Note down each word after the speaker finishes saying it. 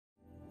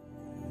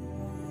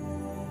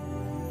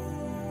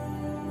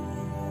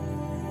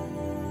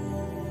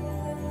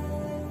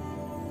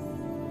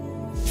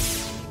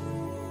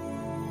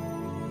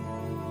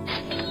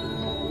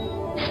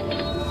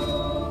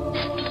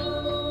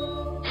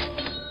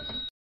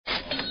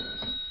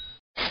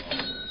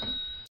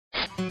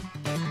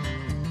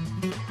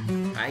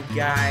Hi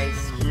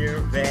guys,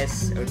 here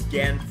Wes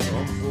again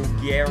from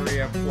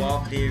Bulgaria,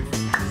 Plovdiv,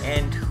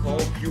 and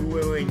hope you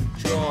will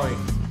enjoy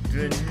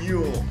the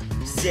new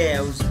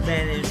Sales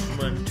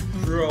Management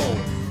Pro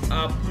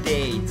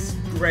updates,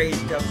 great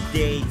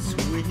updates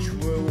which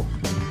will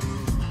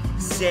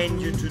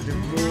send you to the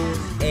moon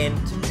and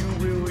you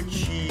will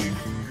achieve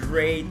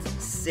great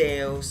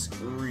sales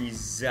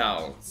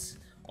results.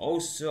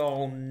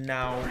 Also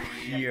now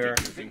here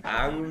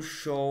I will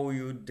show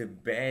you the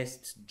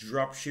best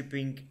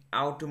dropshipping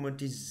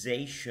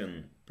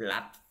automatization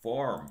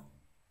platform.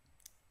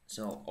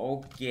 So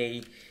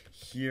okay,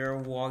 here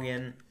log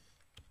in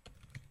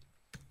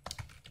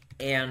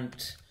and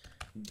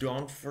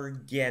don't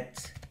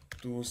forget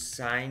to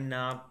sign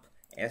up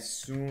as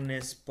soon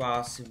as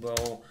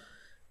possible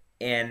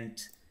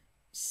and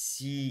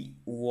see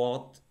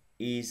what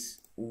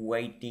is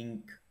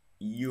waiting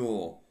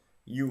you.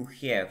 You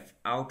have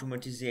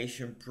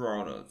automatization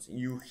products,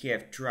 you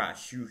have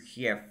trash, you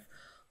have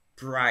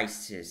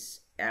prices,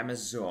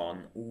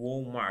 Amazon,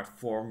 Walmart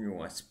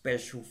formulas,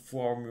 special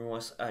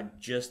formulas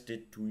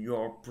adjusted to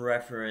your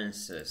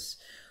preferences.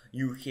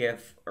 You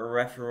have a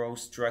referral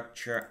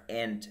structure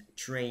and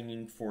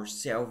training for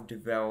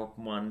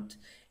self-development.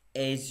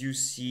 As you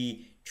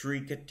see,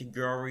 3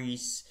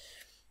 categories,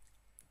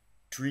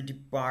 3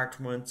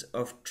 departments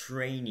of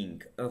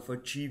training, of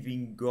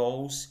achieving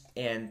goals,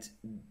 and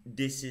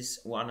this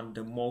is one of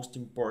the most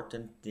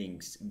important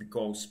things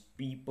because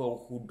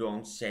people who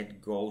don't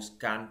set goals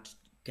can't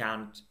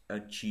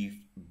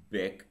achieve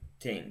big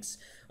things.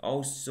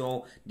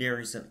 Also,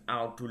 there is an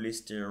auto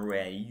lister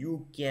where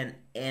you can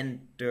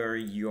enter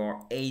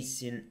your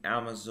ASIN,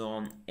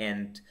 Amazon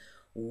and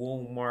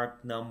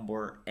Walmart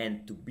number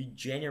and to be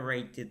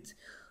generated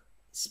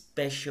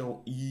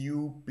special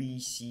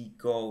UPC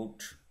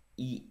code,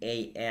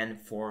 EAN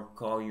for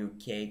call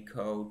UK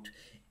code,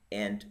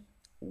 and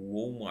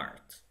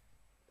Walmart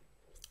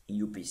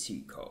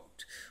UPC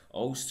code.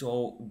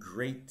 Also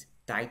great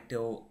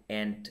title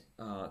and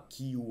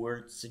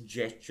keyword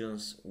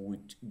suggestions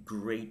with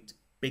great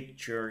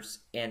pictures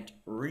and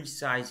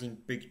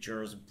resizing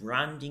pictures,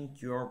 branding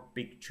your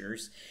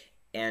pictures,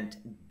 and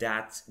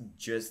that's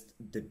just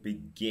the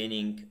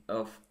beginning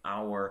of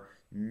our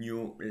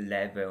new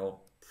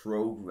level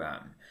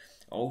program.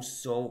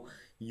 Also,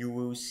 you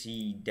will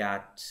see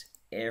that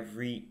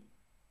every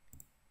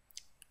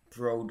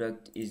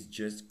product is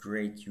just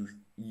great.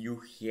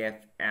 You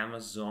have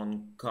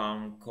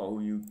Amazon.com, call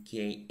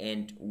UK,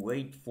 and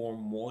wait for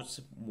more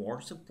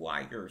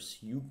suppliers.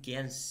 You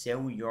can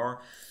sell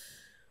your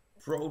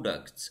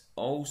products.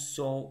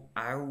 Also,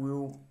 I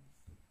will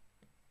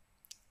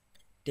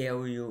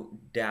tell you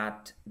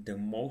that the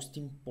most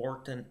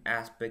important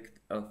aspect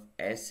of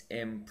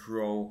SM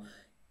Pro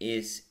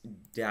is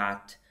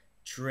that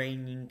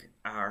training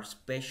are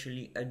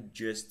specially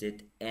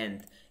adjusted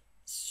and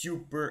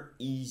super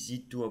easy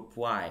to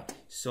apply.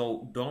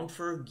 So don't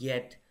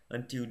forget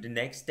until the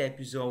next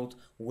episode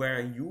where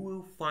you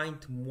will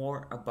find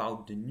more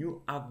about the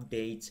new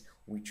updates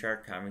which are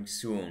coming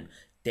soon.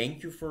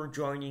 Thank you for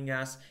joining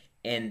us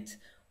and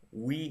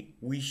we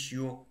wish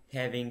you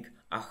having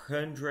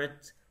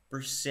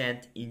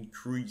 100%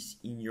 increase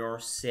in your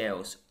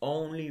sales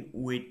only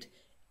with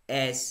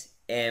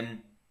smpro.net.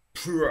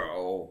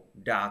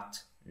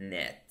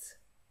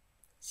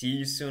 See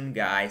you soon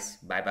guys.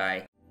 Bye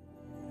bye.